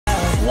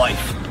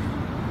Life.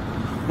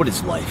 What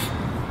is life?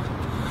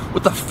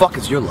 What the fuck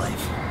is your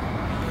life?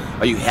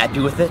 Are you happy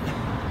with it?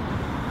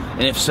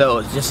 And if so,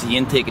 is just the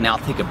intake and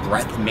outtake of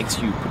breath that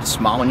makes you put a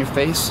smile on your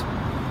face?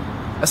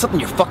 That's something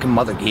your fucking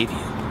mother gave you.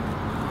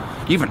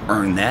 You haven't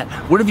earned that.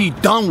 What have you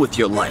done with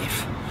your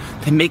life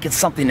to make it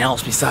something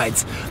else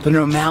besides the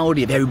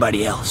normality of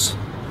everybody else?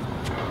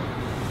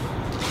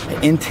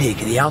 The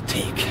intake and the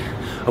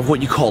outtake of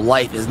what you call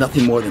life is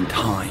nothing more than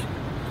time.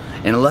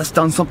 And unless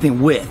done something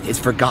with, it's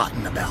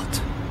forgotten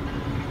about.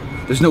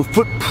 There's no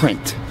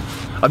footprint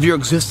of your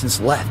existence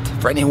left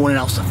for anyone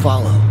else to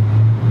follow.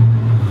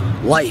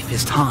 Life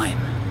is time.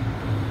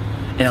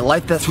 And a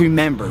life that's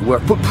remembered, where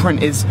a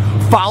footprint is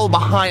followed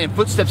behind in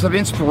footsteps of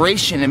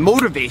inspiration and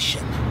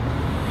motivation,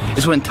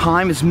 is when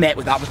time is met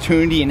with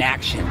opportunity and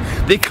action.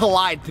 They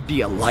collide to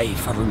be a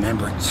life of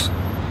remembrance.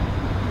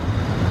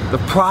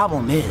 The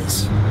problem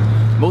is,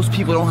 most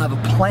people don't have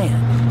a plan.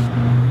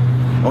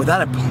 And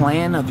without a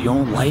plan of your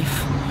own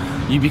life,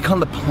 you become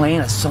the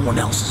plan of someone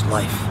else's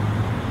life.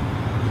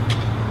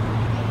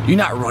 You're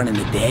not running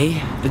the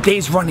day. The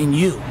day's running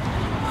you.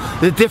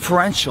 The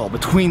differential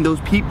between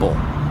those people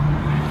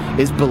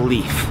is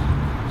belief.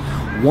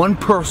 One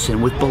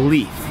person with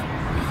belief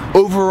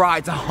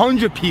overrides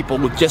 100 people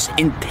with just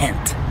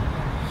intent.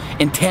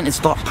 Intent is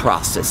thought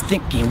process,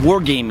 thinking,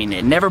 wargaming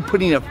it, never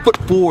putting a foot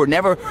forward,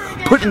 never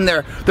putting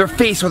their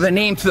face or their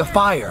name to the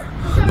fire.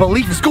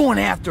 Belief is going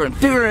after and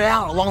figuring it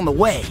out along the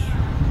way.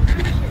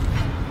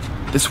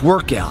 This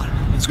workout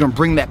is going to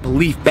bring that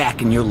belief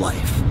back in your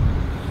life.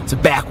 It's a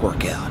back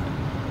workout.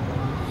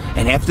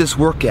 And after this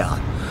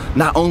workout,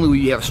 not only will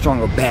you have a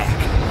stronger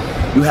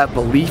back, you have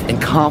belief and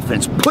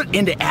confidence put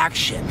into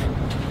action.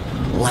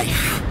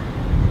 Life.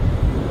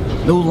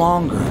 No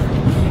longer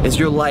is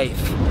your life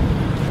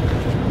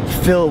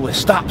filled with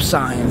stop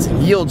signs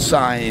and yield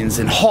signs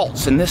and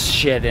halts and this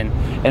shit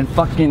and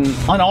fucking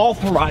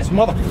unauthorized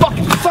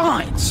motherfucking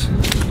signs.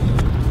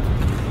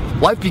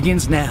 Life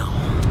begins now.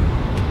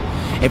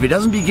 If it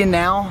doesn't begin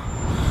now,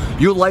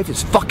 your life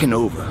is fucking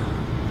over.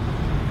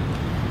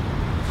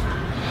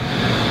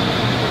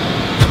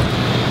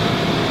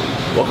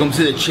 Welcome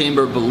to the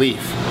Chamber of Belief,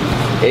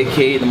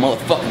 aka the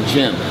motherfucking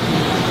gym.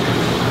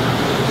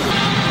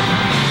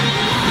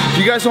 If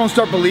you guys don't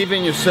start believing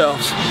in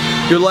yourselves,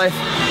 your life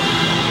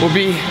will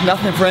be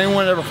nothing for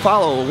anyone to ever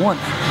follow or want.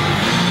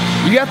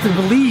 You have to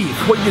believe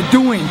what you're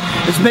doing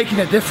is making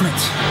a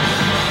difference,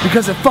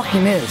 because it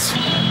fucking is.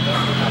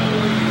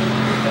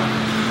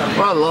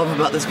 What I love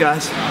about this,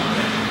 guys,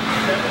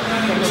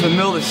 it's in the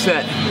middle of the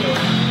set.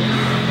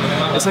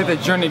 It's like the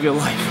journey of your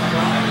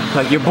life.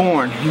 Like you're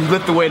born, you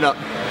lift the weight up.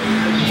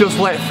 It feels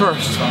light at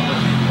first.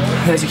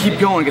 And as you keep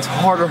going, it gets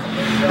harder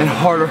and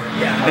harder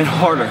and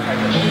harder.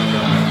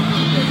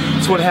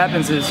 So what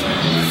happens is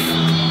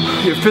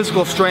your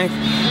physical strength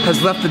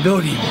has left the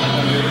building.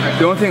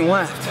 The only thing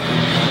left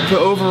to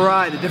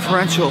override the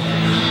differential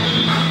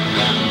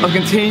of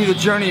continuing the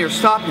journey or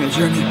stopping the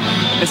journey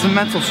is the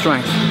mental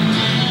strength.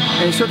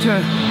 And you start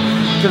to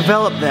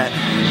develop that.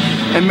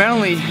 And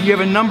mentally, you have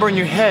a number in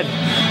your head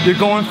you're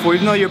going for,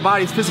 even though your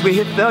body's physically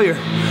hit failure.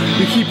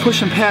 You keep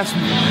pushing past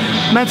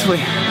mentally,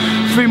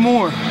 3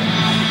 more.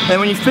 And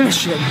when you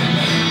finish it,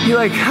 you're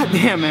like, God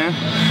damn, man,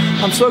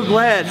 I'm so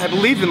glad I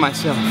believed in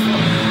myself.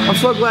 I'm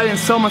so glad I didn't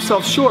sell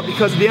myself short,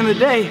 because at the end of the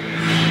day,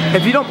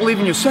 if you don't believe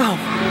in yourself,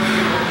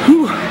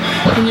 who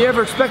can you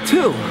ever expect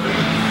to?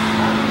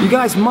 You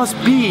guys must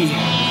be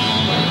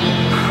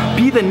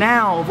the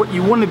now of what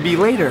you want to be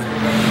later.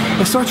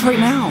 It starts right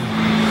now.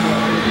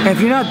 And if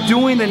you're not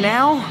doing the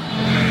now,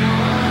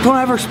 don't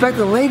ever expect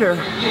the later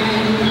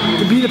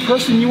to be the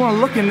person you want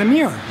to look in the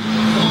mirror.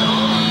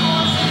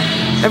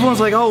 Everyone's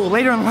like, oh,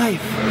 later in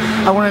life,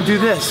 I want to do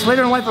this.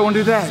 Later in life, I want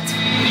to do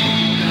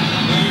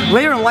that.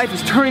 Later in life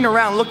is turning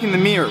around, looking in the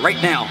mirror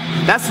right now.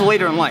 That's the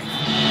later in life.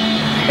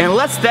 And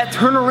unless that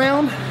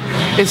turnaround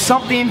is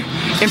something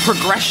in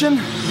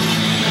progression,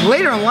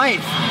 later in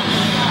life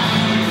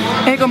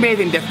ain't gonna be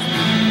anything different.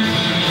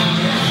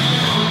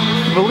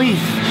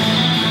 Belief,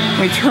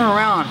 when you turn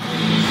around,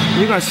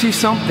 you're gonna see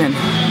something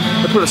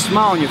that put a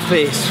smile on your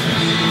face.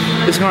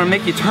 It's gonna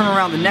make you turn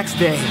around the next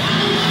day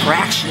for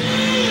action.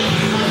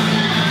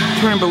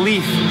 Turn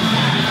belief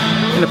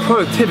into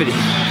productivity.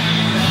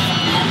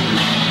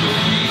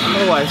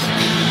 Otherwise,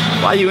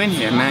 why are you in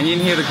here, man? You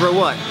in here to grow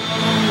what?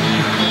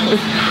 What the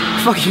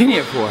fuck are you in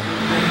here for?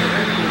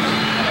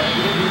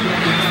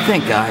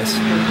 Think, guys.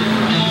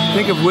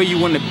 Think of where you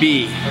want to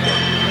be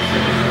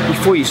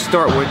before you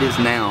start where it is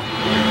now.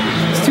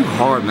 It's too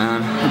hard,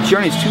 man. The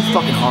journey's too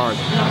fucking hard.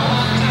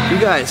 You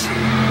guys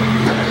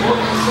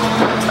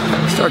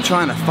start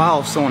trying to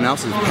follow someone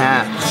else's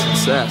path to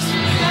success.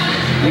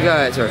 You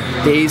guys are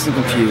dazed and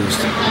confused.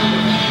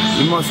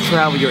 You must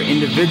travel your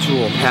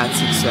individual path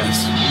to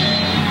success.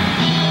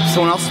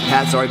 Someone else's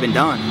path's already been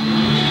done.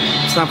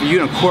 It's time for you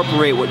to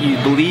incorporate what you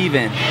believe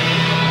in.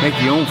 Make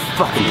your own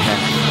fucking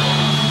path.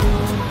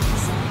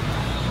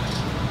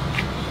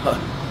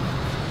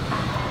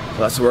 Well,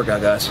 that's the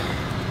workout, guys.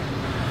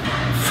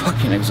 I'm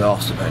fucking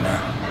exhausted right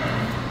now.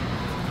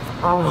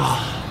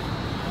 Oh.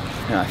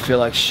 and I feel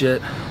like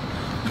shit,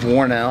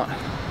 worn out,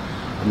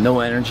 with no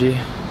energy.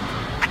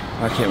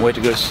 I can't wait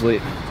to go to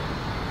sleep.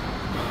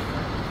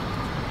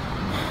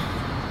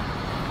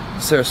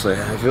 Seriously,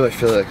 I really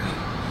feel like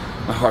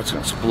my heart's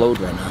gonna explode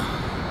right now.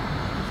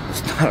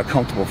 It's not a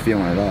comfortable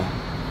feeling at all.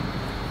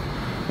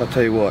 I'll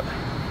tell you what,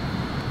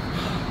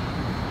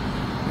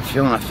 the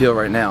feeling I feel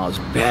right now, as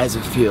bad as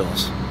it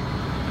feels,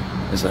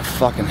 is a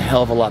fucking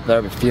hell of a lot better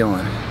of a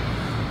feeling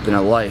than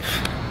a life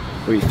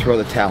where you throw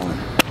the towel in.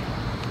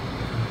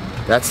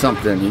 That's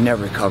something you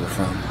never recover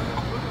from.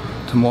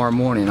 Tomorrow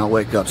morning I'll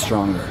wake up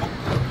stronger.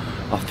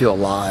 I'll feel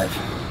alive.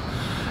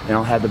 And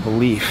I'll have the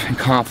belief and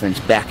confidence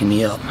backing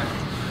me up.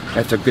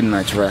 After a good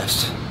night's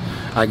rest,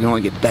 I can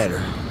only get better.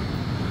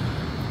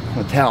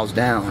 When the towel's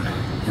down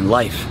in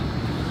life,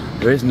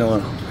 there's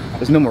no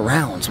more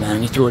rounds,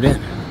 man. You threw it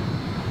in.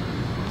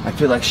 I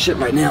feel like shit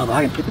right now, though.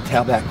 I can pick the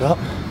towel back up.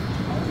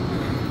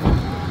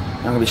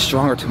 I'm gonna be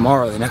stronger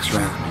tomorrow, the next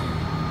round.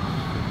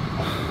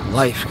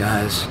 Life,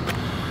 guys,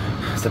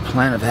 is the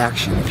plan of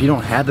action. If you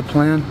don't have the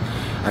plan,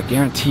 I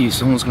guarantee you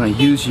someone's gonna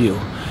use you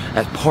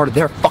as part of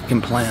their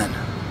fucking plan.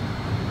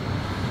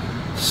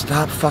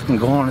 Stop fucking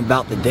going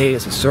about the day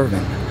as a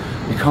servant.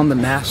 Become the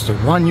master.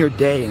 Run your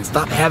day and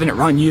stop having it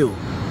run you.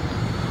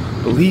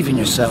 Believe in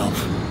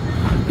yourself.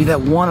 Be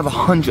that one of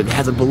 100 that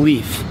has a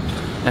belief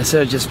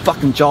instead of just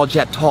fucking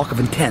jaw-jab talk of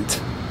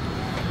intent.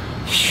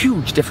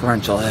 Huge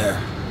differential there.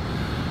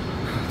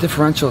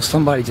 Differential is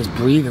somebody just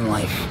breathing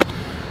life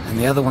and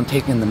the other one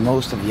taking the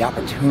most of the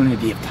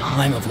opportunity of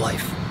time of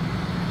life.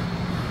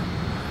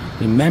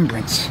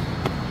 Remembrance.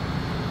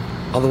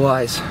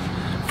 Otherwise,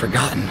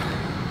 forgotten.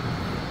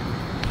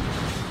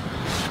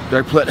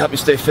 Greg Plitt, help me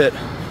stay fit.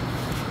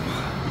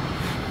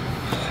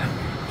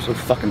 I'm so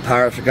fucking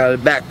tired, I forgot a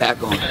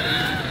backpack on.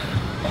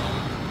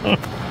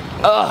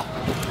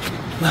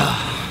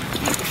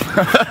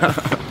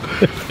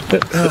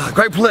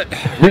 Greg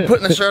Plitt, you're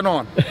putting the shirt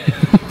on.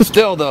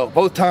 Still though,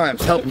 both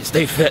times, help me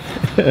stay fit.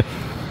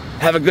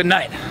 Have a good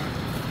night.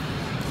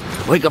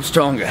 Wake up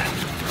stronger.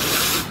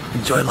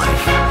 Enjoy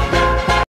life.